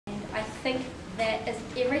think that is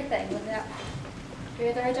everything. Without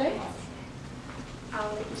further ado,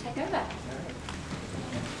 I'll let you take over.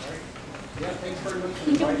 Yeah, thanks very much for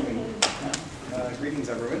inviting me. Greetings,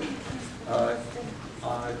 everyone.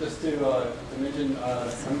 Just to mention,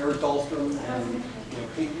 I'm Eric Dahlstrom, and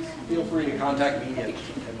feel free to contact me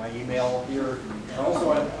at my email here. And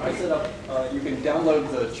also, I set up, you can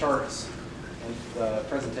download the charts and the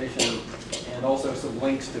presentation, and also some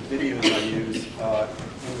links to videos I use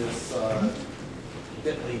in this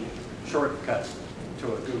bit.ly shortcut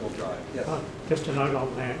to a Google Drive. Yes. Just a note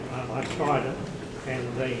on that, I tried it,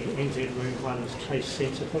 and the NZ-Moon1 is case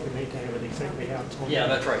sensitive. We need to have it exactly how it's on. Yeah,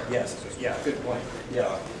 that's right. Yes. Yeah, good point.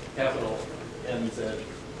 Yeah, capital NZ,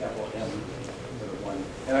 capital M1.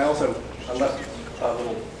 And I left a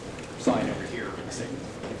little sign over here for the same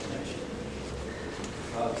information.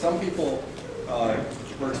 Some people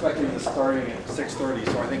were expecting this starting at 6:30,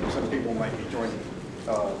 so I think some people might be joining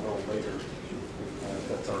a little later. If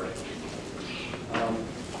that's all right.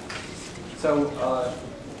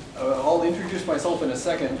 I'll introduce myself in a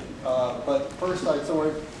second, but first I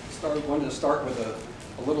wanted to start with a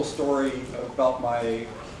little story about my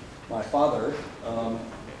father.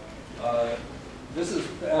 This is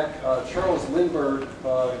back, Charles Lindbergh,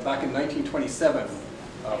 back in 1927,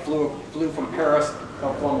 flew from Paris,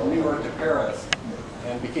 from New York to Paris,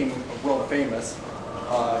 and became world famous.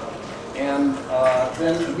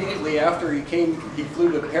 Then immediately after he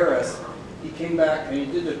flew to Paris, he came back and he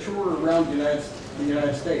did a tour around the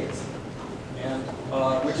United States, and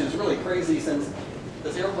which is really crazy since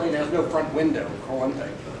this airplane has no front window, for one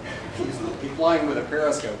thing. He's flying with a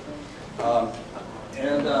periscope.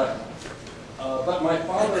 But my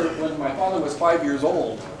father, when my father was 5 years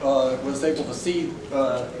old, was able to see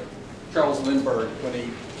Charles Lindbergh when he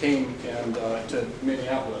came to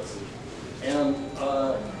Minneapolis. And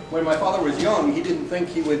when my father was young, he didn't think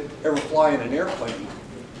he would ever fly in an airplane.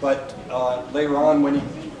 But later on, when he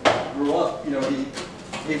grew up,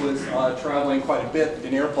 he was traveling quite a bit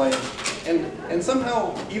in airplanes. And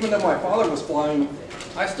somehow, even though my father was flying,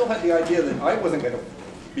 I still had the idea that I wasn't going to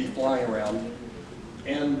be flying around.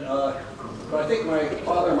 But I think my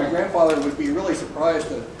grandfather would be really surprised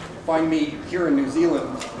to find me here in New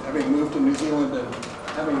Zealand, having moved to New Zealand and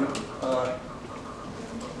having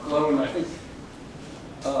flown, I think,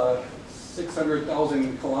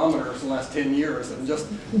 600,000 kilometers in the last 10 years. And just,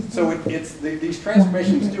 so these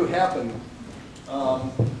transformations do happen,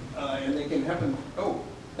 and they can happen. Oh,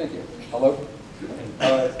 thank you. Hello?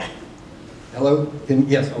 Hello?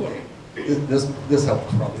 Yes, okay. This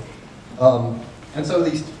helps probably. And so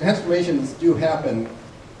these transformations do happen,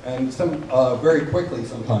 and some very quickly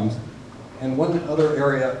sometimes. And one other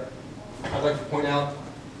area I'd like to point out,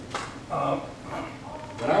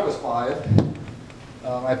 when I was 5,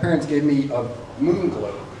 my parents gave me a moon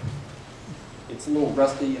globe. It's a little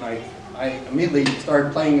rusty, and I immediately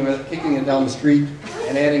started playing with it, kicking it down the street,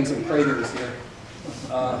 and adding some craters here.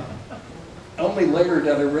 Only later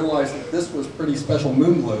did I realize that this was a pretty special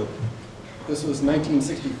moon globe. This was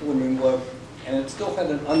 1964 moon globe. And it still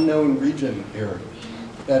had an unknown region here,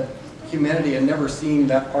 that humanity had never seen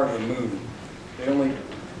that part of the moon. They only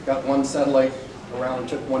got one satellite around and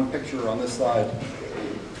took one picture on this side.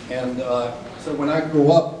 And so when I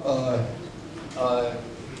grew up,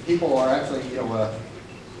 people are actually, on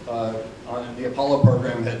the Apollo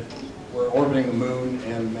program were orbiting the moon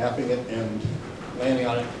and mapping it and landing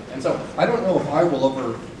on it. And so I don't know if I will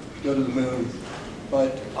ever go to the moon,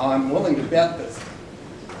 but I'm willing to bet that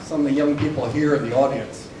some of the young people here in the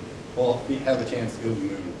audience will have a chance to go to the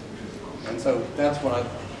moon. And so that's what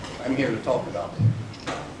I'm here to talk about.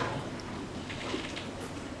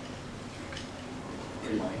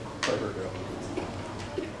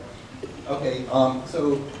 Okay,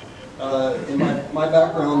 in my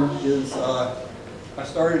background is, I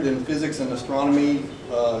started in physics and astronomy,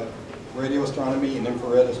 radio astronomy and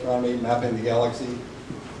infrared astronomy, mapping the galaxy,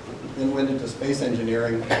 then went into space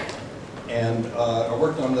engineering. And I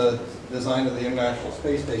worked on the design of the International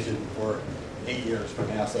Space Station for 8 years for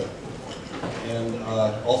NASA. And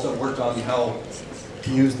also worked on how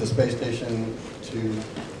to use the space station to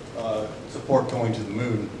support going to the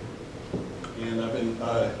moon. And I've been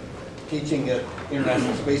teaching at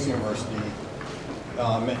International Space University,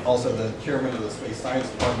 also the chairman of the Space Science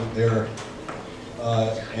Department there,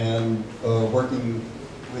 and working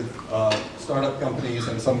with startup companies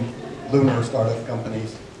and some lunar startup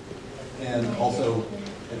companies, and also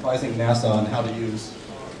advising NASA on how to use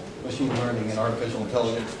machine learning and artificial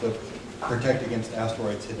intelligence to protect against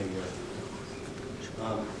asteroids hitting the Earth.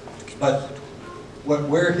 But what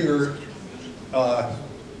we're here,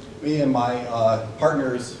 me and my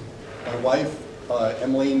partners, my wife,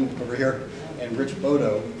 Emmeline over here, and Rich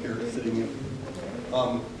Bodo here sitting in.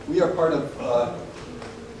 We are part of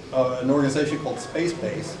an organization called Space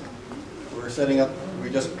Base. We're setting up, we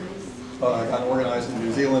just got organized in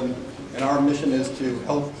New Zealand, and our mission is to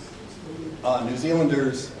help New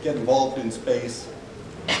Zealanders get involved in space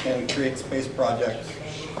and create space projects.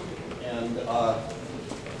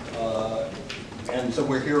 And so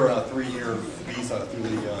we're here on a 3-year visa through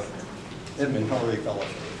the Edmund Hillary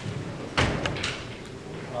Fellowship.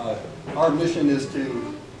 Our mission is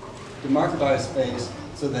to democratize space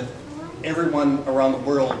so that everyone around the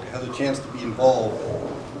world has a chance to be involved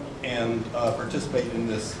and participate in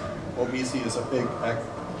this, what we see as a big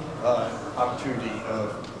opportunity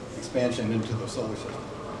of expansion into the solar system.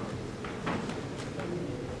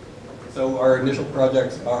 So our initial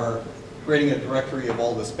projects are creating a directory of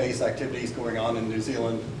all the space activities going on in New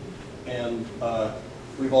Zealand, and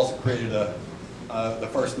we've also created the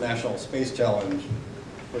first national space challenge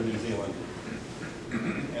for New Zealand.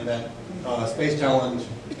 And that space challenge,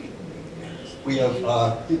 we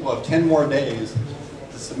have people have 10 more days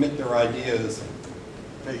to submit their ideas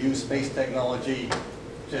to use space technology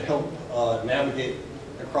to help navigate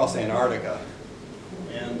across Antarctica.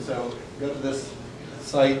 And so go to this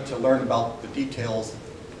site to learn about the details,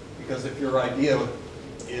 because if your idea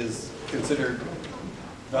is considered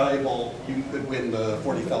valuable, you could win the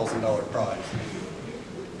 $40,000 prize.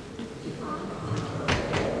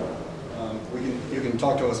 You can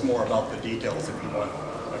talk to us more about the details if you want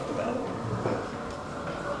after that.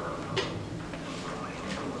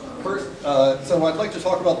 First, so I'd like to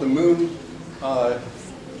talk about the moon,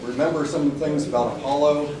 remember some things about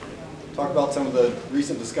Apollo, talk about some of the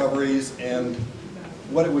recent discoveries, and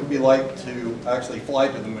what it would be like to actually fly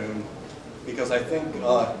to the moon, because I think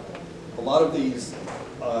a lot of these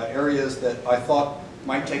areas that I thought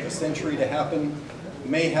might take a century to happen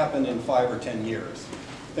may happen in 5 or 10 years.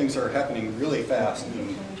 Things are happening really fast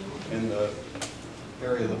in the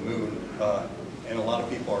area of the moon, and a lot of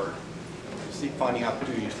people are finding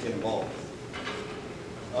opportunities to get involved.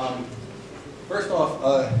 First off,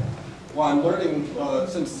 well, I'm learning,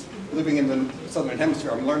 since living in the southern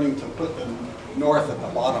hemisphere, I'm learning to put the north at the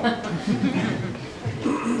bottom.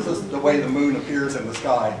 This is the way the moon appears in the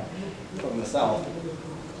sky from the south.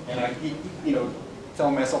 And I keep,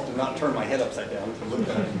 telling myself to not turn my head upside down to look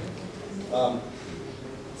at it.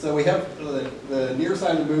 So we have the near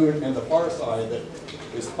side of the moon and the far side that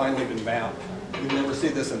has finally been mapped. You never see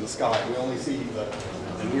this in the sky. We only see the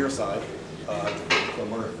near side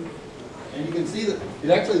from Earth. And you can see that it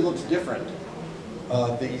actually looks different.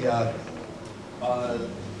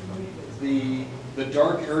 The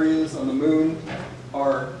dark areas on the moon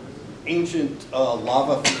are ancient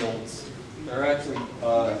lava fields. They're actually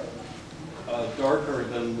darker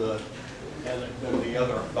than the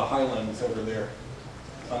highlands over there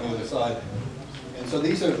on the other side. And so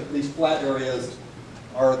these flat areas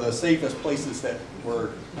are the safest places that you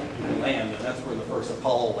can land, and that's where the first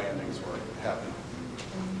Apollo landings were happening.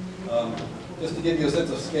 Just to give you a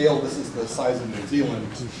sense of scale, this is the size of New Zealand.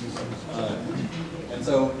 And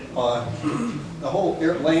so the whole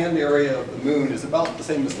land area of the moon is about the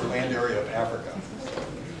same as the land area of Africa.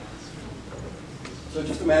 So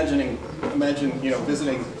just imagine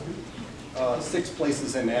visiting 6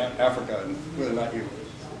 places in Africa, and whether or not you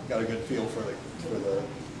got a good feel for the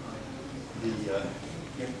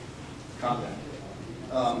continent.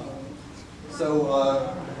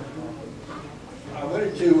 I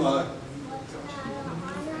wanted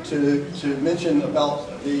to mention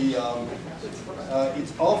about the.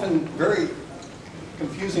 It's often very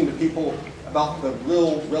confusing to people about the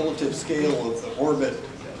real relative scale of the orbit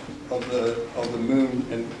of the moon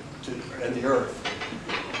and the Earth.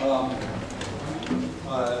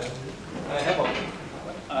 I have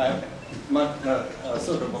a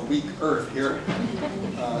sort of a weak Earth here,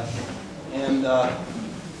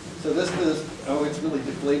 so this is, oh, it's really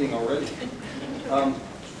deflating already.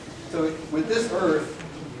 So with this Earth,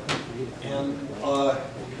 and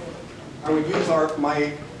I would use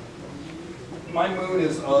my moon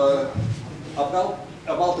is about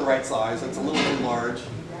the right size. It's a little too large.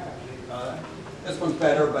 This one's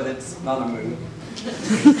better, but it's not a moon.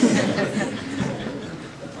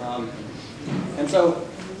 And so,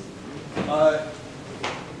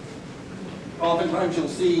 oftentimes you'll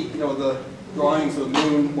see, the drawings of the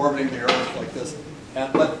moon orbiting the Earth like this.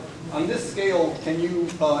 But on this scale, can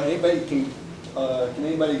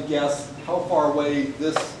anybody guess how far away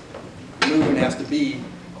this moon has to be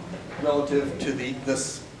relative to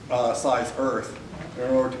this size Earth in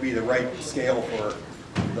order to be the right scale for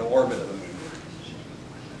the orbit of the moon?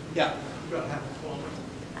 Yeah.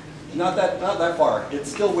 Not that far. It's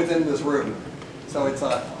still within this room. So it's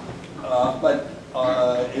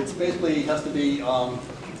it's basically has to be,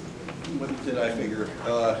 what did I figure?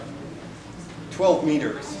 12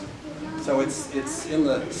 meters. So it's in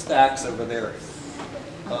the stacks over there.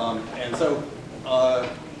 And so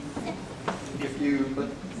if you,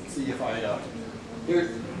 let's see if I,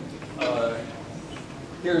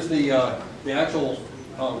 here's the actual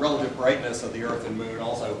relative brightness of the Earth and Moon.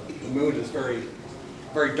 Also, the Moon is very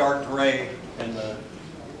dark gray, and the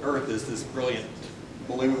Earth is this brilliant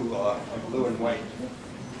blue, blue and white.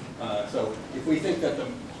 So if we think that the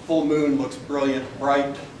full Moon looks brilliant,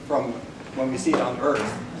 bright from when we see it on Earth,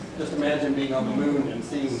 just imagine being on the Moon and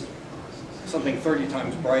seeing something 30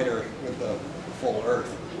 times brighter with the full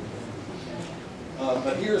Earth.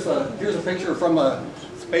 But here's a picture from a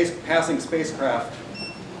passing spacecraft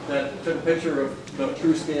that took a picture of the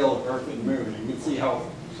true scale of Earth and Moon. You can see how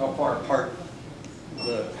far apart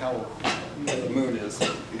the Moon is.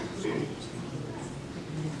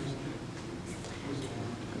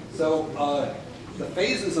 So the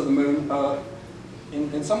phases of the Moon,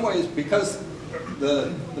 in some ways, because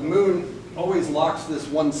the Moon always locks this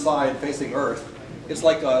one side facing Earth, it's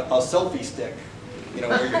like a selfie stick, you know,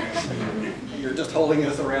 where you're just holding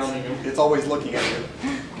this around and it's always looking at you.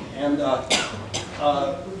 And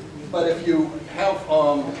but if you have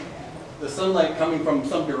the sunlight coming from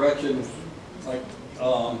some direction, like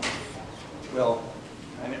well,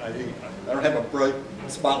 I don't have a bright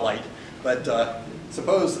spotlight, but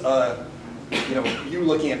suppose you know, you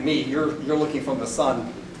looking at me, you're looking from the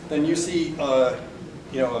sun, then you see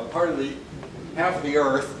you know, a part of the half of the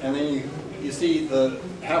Earth, and then you see the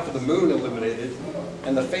half of the Moon illuminated,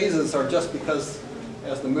 and the phases are just because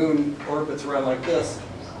as the Moon orbits around like this,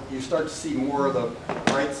 you start to see more of the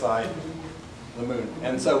bright side of the Moon.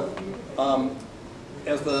 And so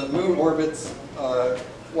as the Moon orbits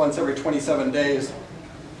once every 27 days,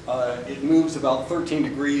 it moves about 13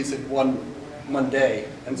 degrees in one day.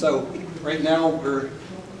 And so right now we're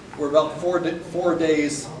about four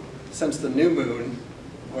days since the new moon,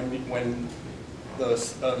 when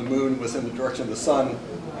the Moon was in the direction of the sun,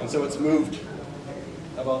 and so it's moved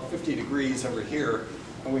about 50 degrees over here,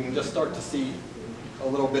 and we can just start to see a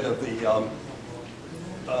little bit of the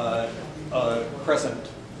crescent,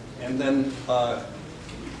 and then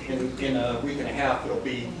in a week and a half it'll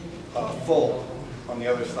be full on the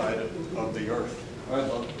other side of the Earth,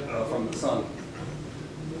 from the sun.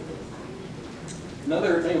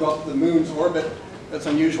 Another thing about the Moon's orbit that's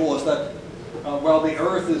unusual is that while the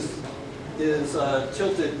Earth is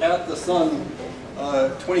tilted at the sun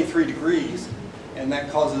 23 degrees, and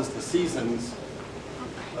that causes the seasons,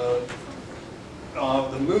 the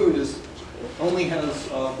Moon only has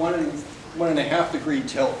 1.5 degree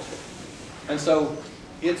tilt, and so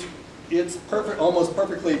it's almost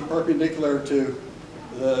perfectly perpendicular to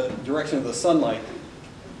the direction of the sunlight,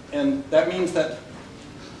 and that means that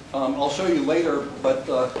I'll show you later, but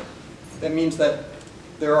that means that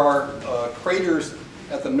there are craters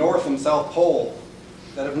at the North and South Pole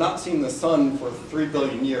that have not seen the sun for 3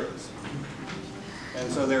 billion years.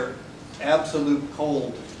 And so they're absolute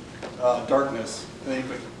cold darkness. They've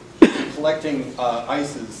been collecting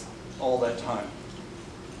ices all that time.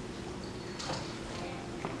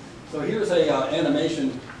 So here's a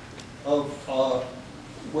animation of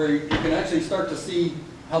where you can actually start to see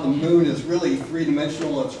how the Moon is really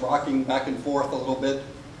three-dimensional. It's rocking back and forth a little bit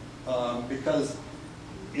because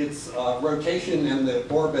its rotation and the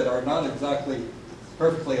orbit are not exactly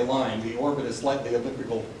perfectly aligned. The orbit is slightly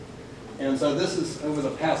elliptical. And so this is over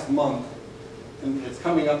the past month, and it's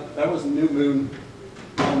coming up. That was a new moon,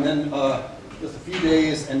 and then just a few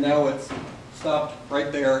days, and now it's stopped right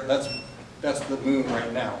there. That's the Moon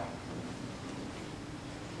right now.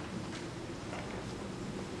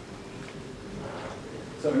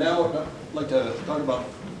 So now I'd like to talk about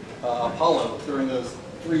Apollo during those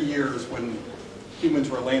 3 years when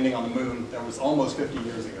humans were landing on the Moon. That was almost 50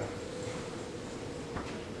 years ago.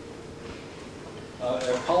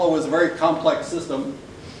 Apollo was a very complex system,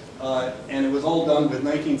 and it was all done with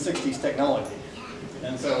 1960s technology.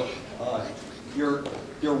 And so your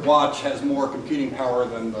watch has more computing power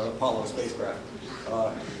than the Apollo spacecraft.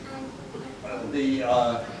 You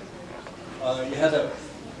had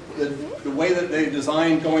the way that they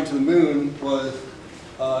designed going to the Moon was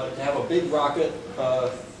to have a big rocket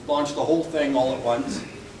launch the whole thing all at once.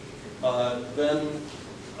 Then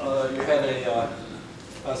you had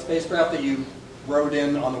a spacecraft that you rode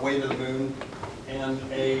in on the way to the Moon, and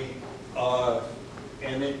it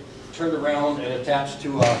turned around and attached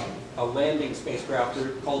to a landing spacecraft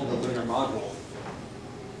called the lunar module.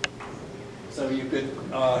 So you could,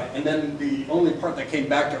 and then the only part that came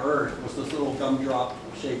back to Earth was this little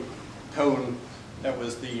gumdrop-shaped cone that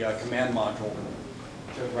was the command module,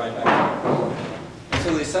 showed right back there. And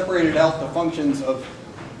so they separated out the functions of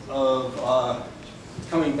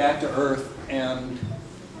coming back to Earth and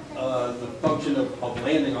the function of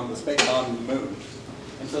landing on the moon.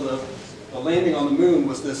 And so the landing on the moon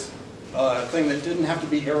was this thing that didn't have to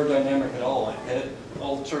be aerodynamic at all. It had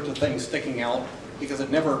all sorts of things sticking out because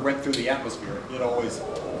it never went through the atmosphere. It always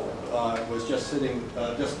was just sitting,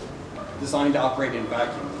 just designed to operate in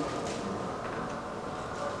vacuum.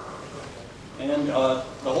 And the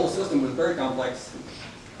whole system was very complex.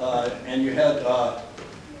 And you had,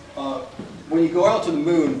 when you go out to the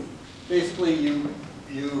moon, basically you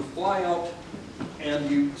fly out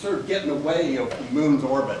and you sort of get in the way of the moon's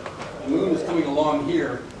orbit. The moon is coming along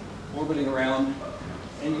here, orbiting around,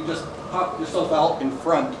 and you just pop yourself out in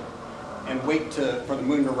front and wait for the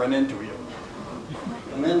moon to run into you.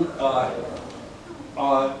 And then,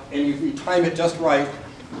 and if you time it just right,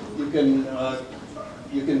 you can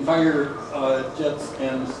fire jets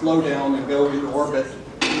and slow down and go into orbit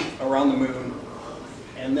around the moon.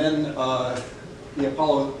 And then the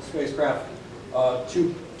Apollo spacecraft,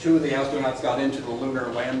 two of the astronauts got into the lunar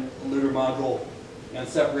module and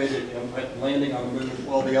separated and went landing on the moon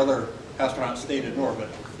while the other astronauts stayed in orbit.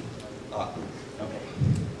 Okay.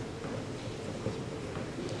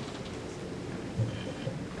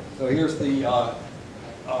 So here's the,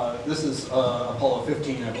 this is Apollo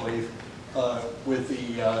 15, I believe, with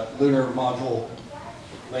the lunar module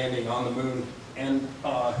landing on the moon. And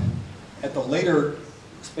at the later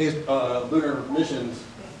lunar missions,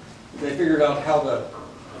 they figured out how to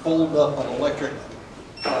fold up an electric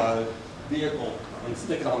vehicle and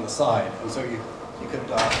stick it on the side. And so you could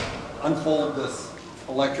unfold this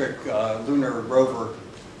electric lunar rover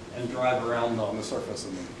and drive around on the surface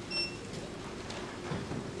of the moon.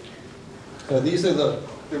 So these are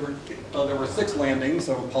there were 6 landings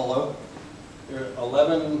of Apollo.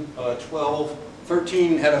 11, 12,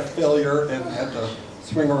 13 had a failure and had to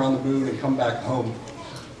swing around the moon and come back home.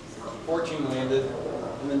 14 landed,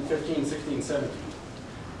 and then 15, 16, 17.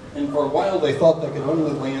 And for a while they thought they could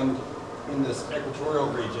only land in this equatorial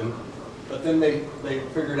region, but then they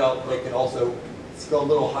figured out they could also go a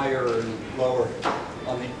little higher and lower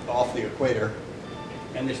off the equator.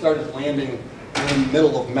 And they started landing in the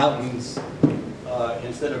middle of mountains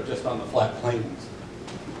instead of just on the flat plains.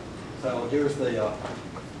 So here's the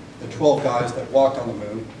 12 guys that walked on the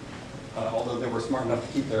moon, although they were smart enough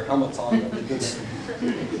to keep their helmets on, but they didn't.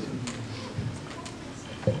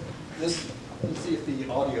 This, let's see if the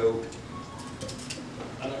audio,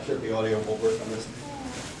 I'm not sure if the audio will work on this.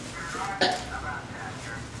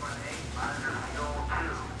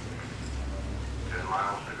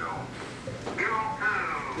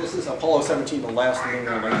 This is Apollo 17, the last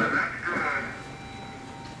lunar landing.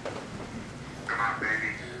 Come on,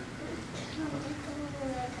 baby.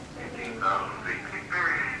 15,000 feet.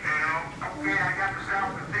 Okay, I got the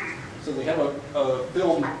south of the So they have a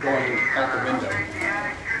film going out the window.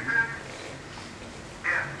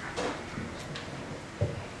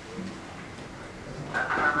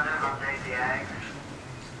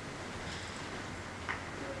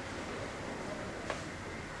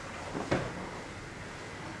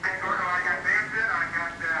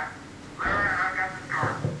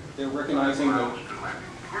 They're recognizing the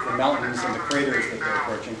mountains and the craters that they're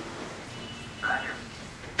approaching.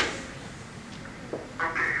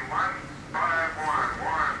 Okay,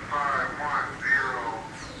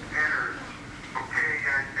 15115110 enters. Okay,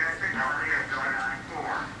 testing. How are you? 4.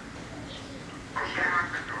 Okay, lock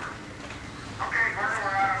the door. Okay, we're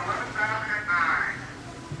at 11,009.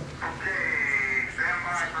 Okay, stand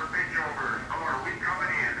by for pitch over. Oh, are we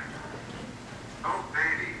coming in? Oh,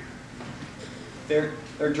 baby.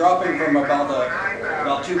 They're dropping from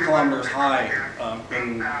about 2 kilometers high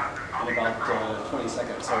in about 20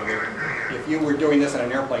 seconds. So if you were doing this in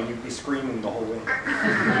an airplane, you'd be screaming the whole way.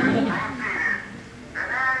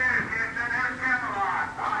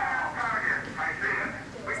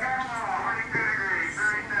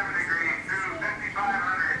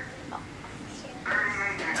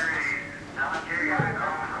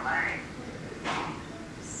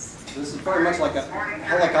 This is very much like a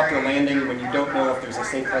helicopter landing when you don't know if there's a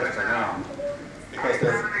safe place to land, because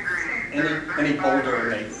there's any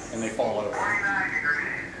boulder and they fall over.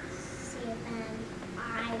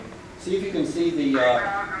 See if you can see the.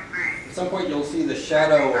 At some point, you'll see the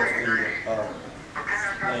shadow of the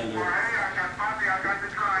landing.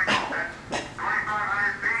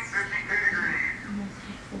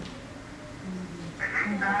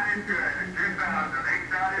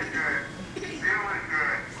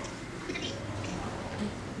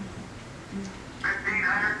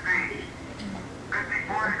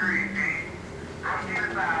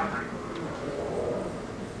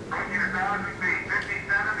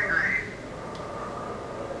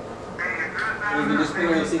 You can just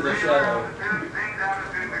barely see the shadow,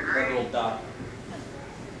 that little dot.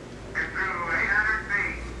 It's through 800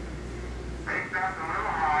 feet. Takes up a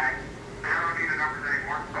little high. I don't need the numbers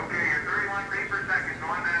anymore. Okay, you're 31 feet per second,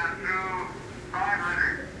 going down to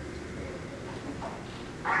 500.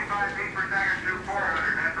 25 feet per second to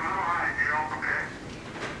 400. That's a little high, Neil. Okay.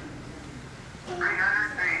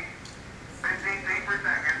 300 feet. 15 feet per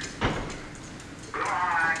second. A little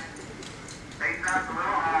high. Takes up a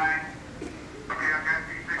little high. Okay, I've got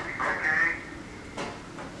 60. Okay.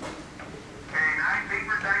 Okay, 9 feet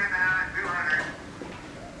per second down at 200.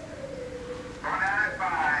 Going down at 5.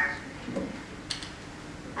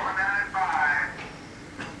 Going down at 5.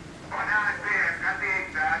 Going down at 6. Got the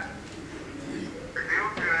 8 dot. You're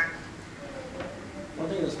doing good. One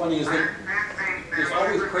thing that's funny is that there's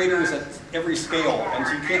always craters at every scale, and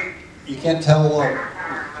so you can't tell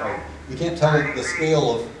the scale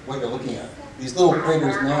of what you're looking at. These little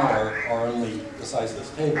craters now are only the size of this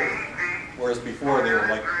table, whereas before they were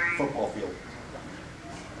like football field.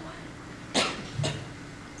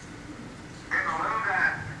 Getting a little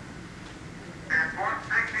dust. There's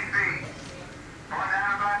 460 feet. Going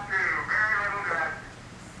down about 2. Very little dust.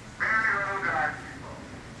 Very little dust.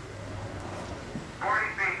 40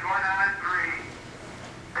 feet. Going down at 3.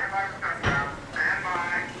 Stand by for touchdown. Stand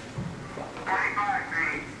by. 25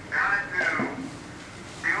 feet. Down at 2.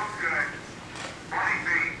 Feels good. 20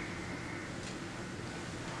 feet.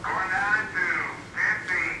 Going down at 2. 10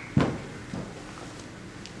 feet.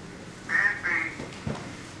 10 feet.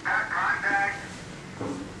 Got contact.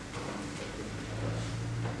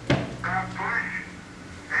 Stop push.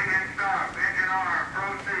 Engine stop. Engine arm.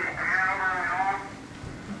 Proceed. Command override off.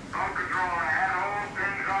 Load control. I had hold.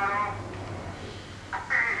 Things auto.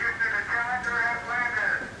 Okay, Houston, the Challenger has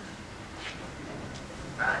landed.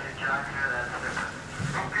 Roger, Challenger, that's different.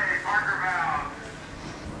 Okay, Parker valve.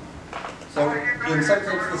 So in some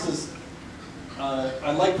sense, this is,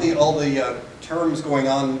 I like all the terms going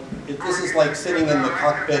on. This is like sitting in the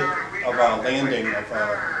cockpit of a landing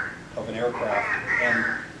of an aircraft. And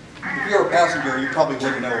if you're a passenger, you probably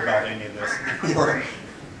wouldn't know about any of this. But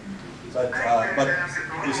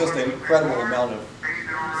it's just an incredible amount of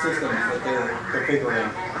systems that they're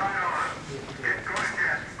configuring. Get going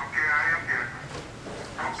yet? Okay, I am good.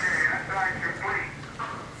 Okay, that side's complete.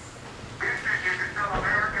 Houston, you can tell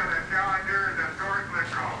America that Challenger is a short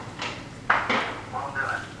Litco. Well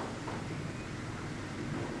done.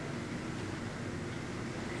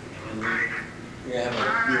 And we have a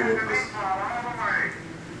view of this. All the way.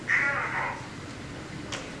 Beautiful.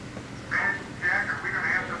 And Jack, are we going to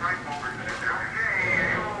have the night movers in this?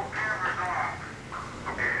 Okay, old camera's off.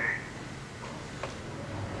 Okay.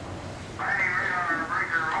 Landing radar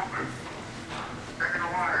breaker open. Checking the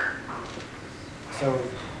water. So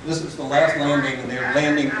this is the last landing, and they're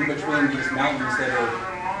landing in between these mountains that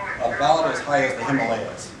are about as high as the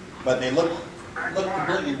Himalayas. But they look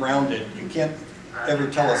completely rounded. You can't ever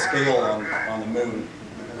tell a scale on the moon.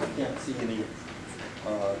 You can't see any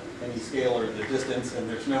scale or the distance, and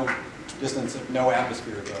there's no distance, no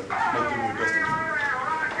atmosphere to make any distance.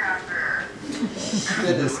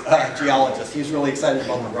 It is a geologist. He's really excited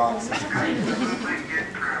about the rocks.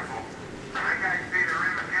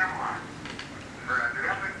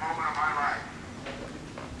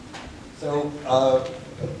 So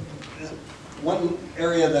one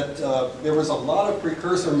area that there was a lot of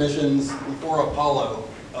precursor missions before Apollo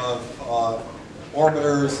of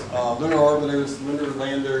orbiters, lunar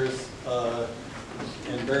landers,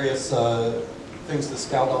 and various things to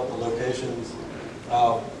scout out the locations.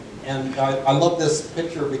 And I love this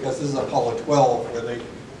picture because this is Apollo 12, where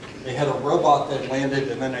they had a robot that landed,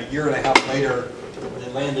 and then a year and a half later,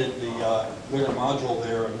 they landed the lunar module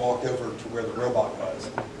there and walked over to where the robot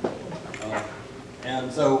was.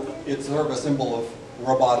 And so it's sort of a symbol of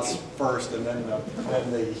robots first, and then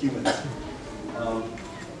the humans.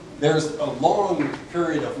 There's a long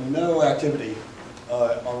period of no activity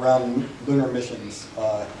around lunar missions,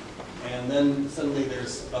 and then suddenly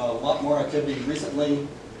there's a lot more activity recently,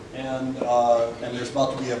 and there's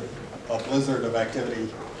about to be a blizzard of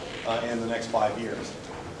activity in the next 5 years.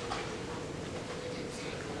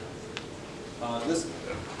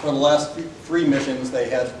 For the last 3 missions,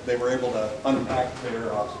 they were able to unpack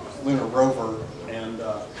their lunar rover and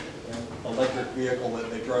electric vehicle that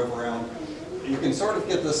they drove around. You can sort of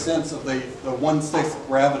get the sense of the 1/6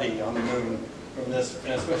 gravity on the moon from this,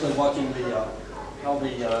 and especially watching how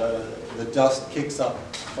the dust kicks up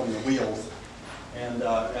from the wheels. And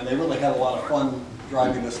they really had a lot of fun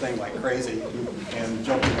driving this thing like crazy and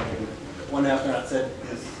jumping up. And one astronaut said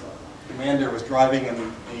his commander was driving,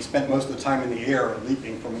 and he spent most of the time in the air,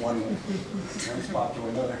 leaping from one spot to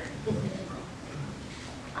another.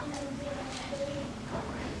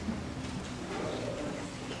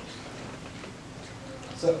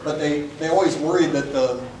 So, but they always worried that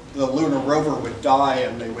the lunar rover would die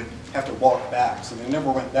and they would have to walk back, so they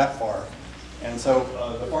never went that far. And so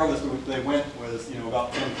the farthest they went was,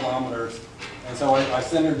 about 10 kilometers. And so I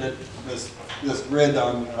centered this grid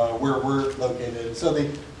on where we're located. So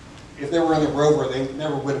if they were on the rover, they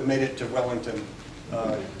never would have made it to Wellington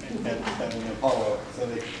and Apollo. So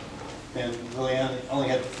and really only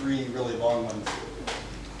had 3 really long ones.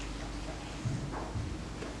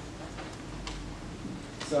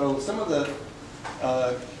 So some of the,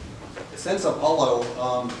 since Apollo,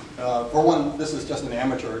 for one, this is just an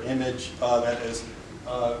amateur image that is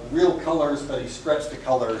real colors, but he stretched the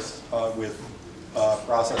colors with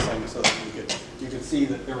processing so that you could see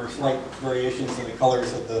that there were slight variations in the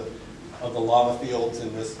colors of the lava fields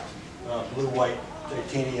in this blue-white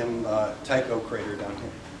titanium Tycho crater down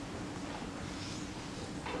here.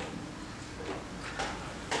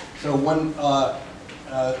 So one,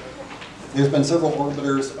 there's been several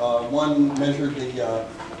orbiters. One measured the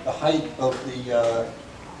height of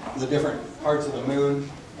the different parts of the moon,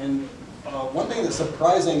 and one thing that's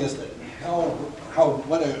surprising is that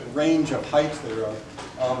what a range of heights there are.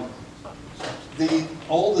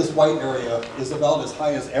 All this white area is about as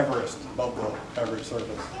high as Everest above the average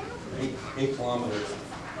surface, 8 kilometers,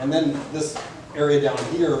 and then this area down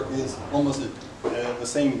here is almost at the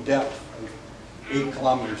same depth, 8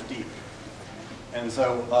 kilometers deep. And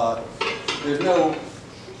so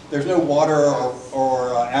there's no water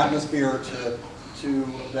or atmosphere to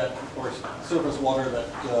that, or surface water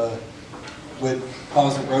that would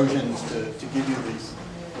cause erosions to give you these,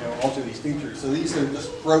 alter these features. So these are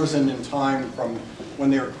just frozen in time from when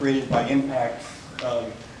they were created by impacts,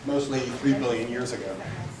 mostly 3 billion years ago.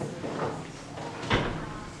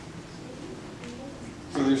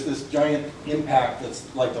 So there's this giant impact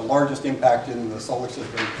that's like the largest impact in the solar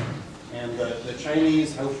system. And the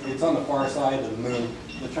Chinese hope, it's on the far side of the moon,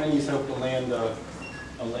 the Chinese hope to land a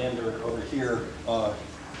lander over here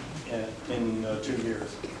in 2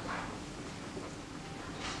 years.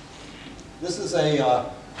 This is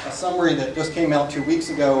a summary that just came out 2 weeks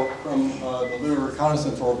ago from the Lunar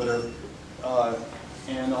Reconnaissance Orbiter,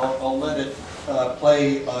 and I'll let it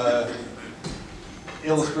play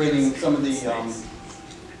illustrating some of the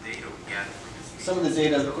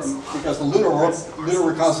data because the Lunar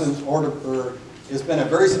Reconnaissance Orbiter has been a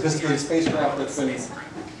very sophisticated spacecraft that's been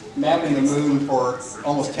mapping the moon for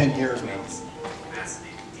almost 10 years now.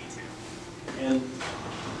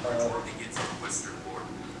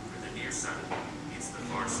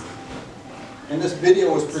 And this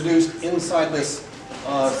video was produced inside this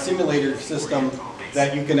simulator system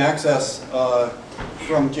that you can access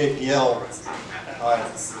from JPL.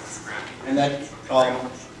 And that,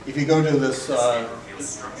 if you go to this,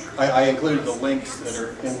 I included the links that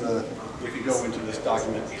are in the, if you go into this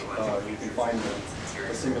document, you can find the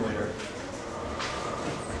simulator.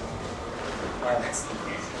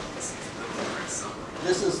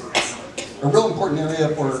 This is a real important area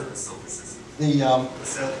for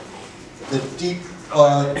the deep,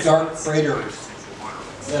 dark craters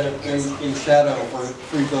that have been in shadow for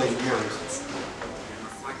 3 billion years.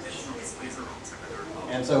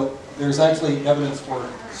 And so there's actually evidence for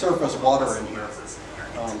surface water in here.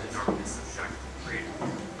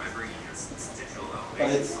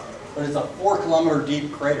 But it's a 4 kilometer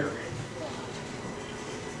deep crater.